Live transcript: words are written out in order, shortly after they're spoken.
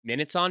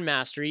Minutes on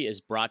Mastery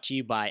is brought to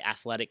you by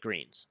Athletic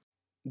Greens.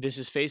 This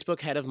is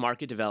Facebook Head of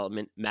Market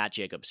Development, Matt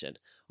Jacobson,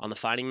 on the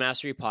Finding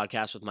Mastery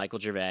podcast with Michael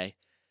Gervais,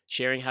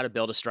 sharing how to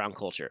build a strong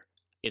culture.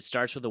 It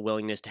starts with a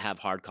willingness to have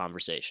hard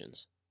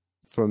conversations.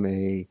 From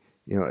a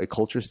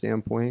culture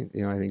standpoint,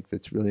 I think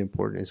that's really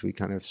important as we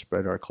kind of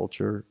spread our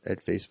culture at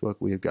Facebook.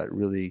 We've got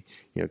really,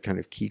 kind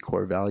of key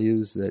core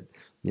values that,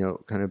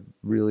 kind of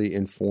really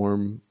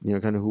inform,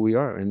 kind of who we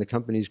are. And the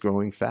company's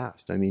growing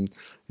fast. I mean,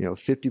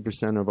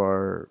 50% of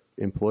our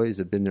employees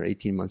have been there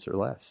 18 months or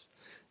less.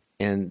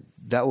 And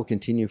that will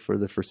continue for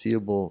the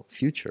foreseeable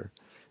future.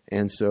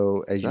 And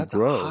so as you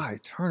grow, that's a high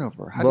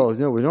turnover.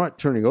 No, we're not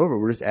turning over.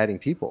 We're just adding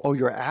people. Oh,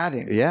 you're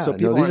adding. Yeah. So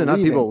these are not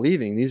people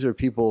leaving. These are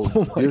people.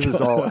 This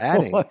is all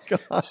adding.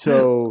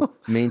 So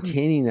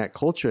maintaining that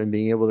culture and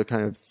being able to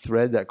kind of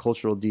thread that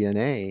cultural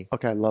DNA.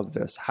 Okay, I love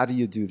this. How do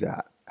you do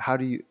that?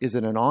 Is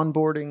it an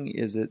onboarding?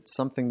 Is it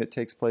something that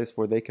takes place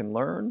where they can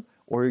learn?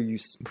 Or are you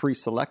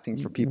pre-selecting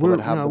for people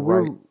that have the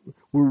right?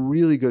 We're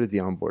really good at the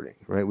onboarding,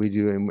 right? We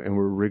do, and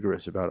we're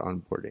rigorous about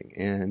onboarding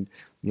and,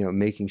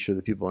 making sure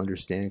that people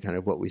understand kind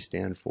of what we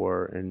stand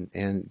for,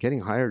 and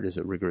getting hired is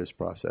a rigorous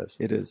process.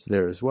 It is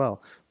there as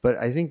well. But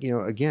I think,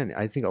 again,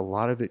 I think a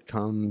lot of it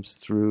comes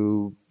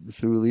through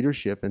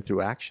leadership and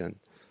through action.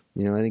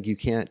 I think you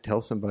can't tell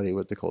somebody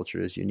what the culture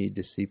is. You need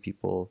to see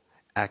people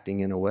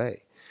acting in a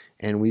way.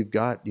 And we've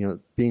got,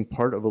 being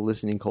part of a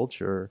listening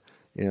culture,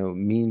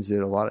 means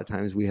that a lot of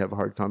times we have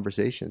hard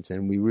conversations,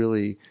 and we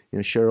really,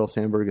 Sheryl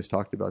Sandberg has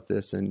talked about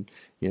this, and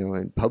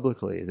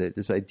publicly, that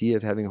this idea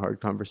of having hard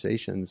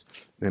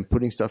conversations and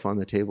putting stuff on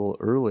the table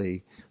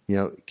early,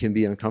 can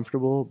be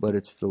uncomfortable, but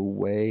it's the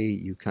way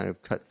you kind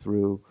of cut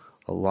through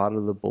a lot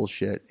of the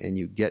bullshit, and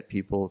you get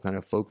people kind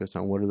of focused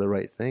on what are the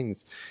right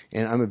things.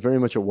 And I'm very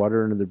much a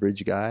water under the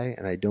bridge guy,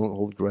 and I don't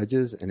hold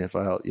grudges. And if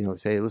I'll,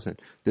 say, listen,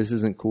 this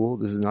isn't cool,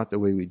 this is not the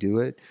way we do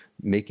it,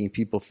 making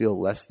people feel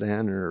less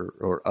than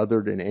or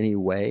othered in any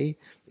way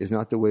is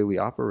not the way we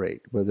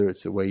operate, whether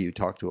it's the way you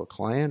talk to a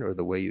client or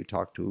the way you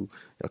talk to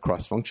a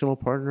cross-functional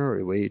partner or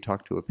the way you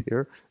talk to a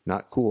peer,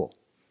 not cool.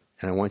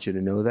 And I want you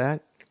to know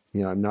that.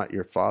 I'm not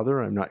your father,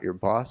 I'm not your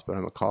boss, but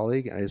I'm a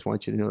colleague, and I just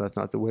want you to know that's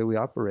not the way we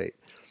operate.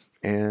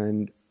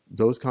 And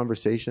those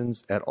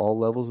conversations at all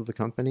levels of the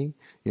company,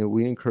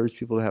 we encourage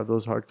people to have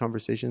those hard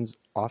conversations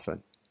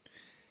often.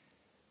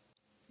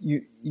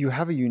 You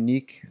have a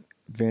unique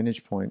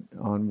vantage point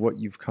on what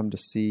you've come to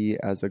see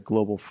as a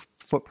global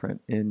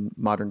footprint in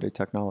modern day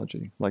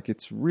technology. Like,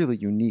 it's really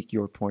unique,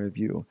 your point of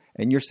view.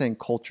 And you're saying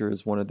culture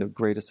is one of the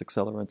greatest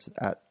accelerants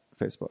at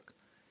Facebook.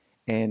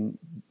 And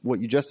what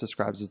you just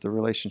described is the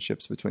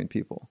relationships between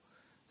people.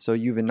 So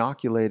you've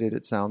inoculated,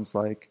 it sounds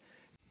like,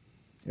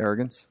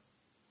 arrogance,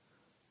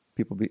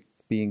 people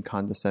being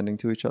condescending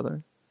to each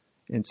other.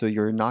 And so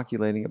you're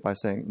inoculating it by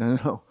saying,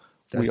 no.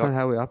 That's not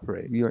how we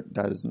operate.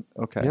 That isn't,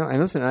 okay. And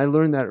listen, I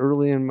learned that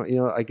early in,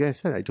 like I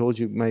said, I told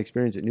you my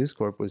experience at News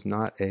Corp was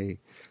not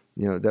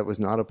that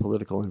was not a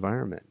political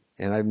environment.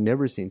 And I've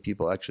never seen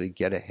people actually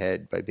get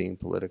ahead by being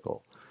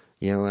political.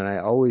 And I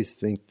always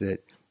think that,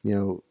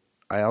 and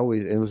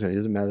listen, it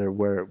doesn't matter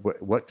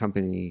what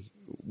company,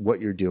 what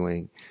you're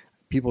doing.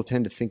 People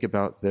tend to think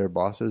about their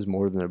bosses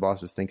more than their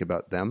bosses think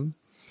about them.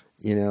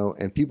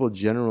 And people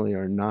generally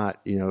are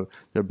not,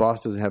 their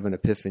boss doesn't have an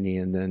epiphany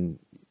and then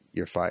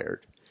you're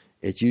fired.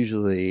 It's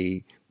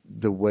usually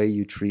the way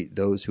you treat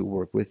those who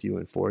work with you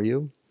and for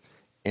you.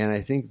 And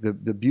I think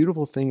the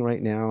beautiful thing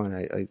right now, and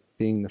I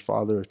being the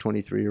father of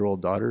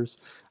 23-year-old daughters,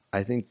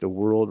 I think the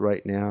world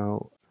right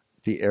now,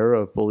 the era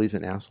of bullies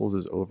and assholes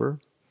is over,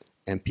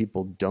 and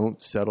people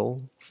don't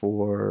settle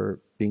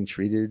for being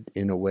treated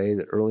in a way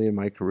that early in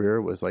my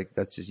career was like,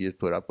 that's just, you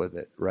put up with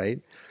it,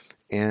 right?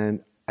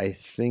 And I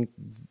think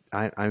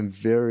I'm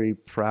very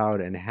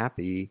proud and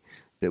happy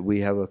that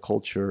we have a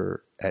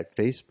culture at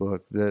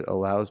Facebook that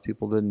allows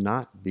people to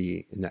not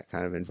be in that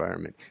kind of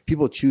environment.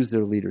 People choose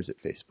their leaders at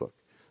Facebook.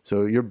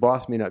 So your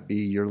boss may not be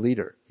your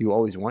leader. You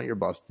always want your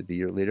boss to be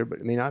your leader, but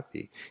it may not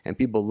be. And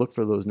people look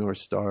for those North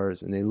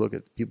Stars, and they look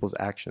at people's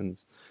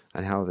actions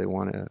and how they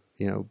want to,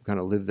 kind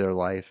of live their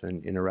life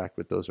and interact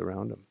with those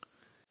around them.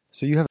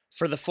 So you have...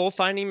 For the full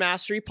Finding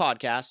Mastery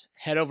podcast,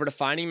 head over to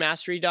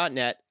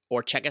findingmastery.net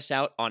or check us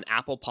out on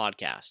Apple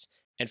Podcasts.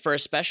 And for a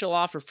special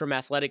offer from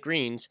Athletic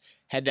Greens,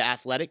 head to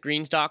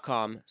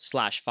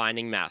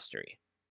athleticgreens.com/findingmastery.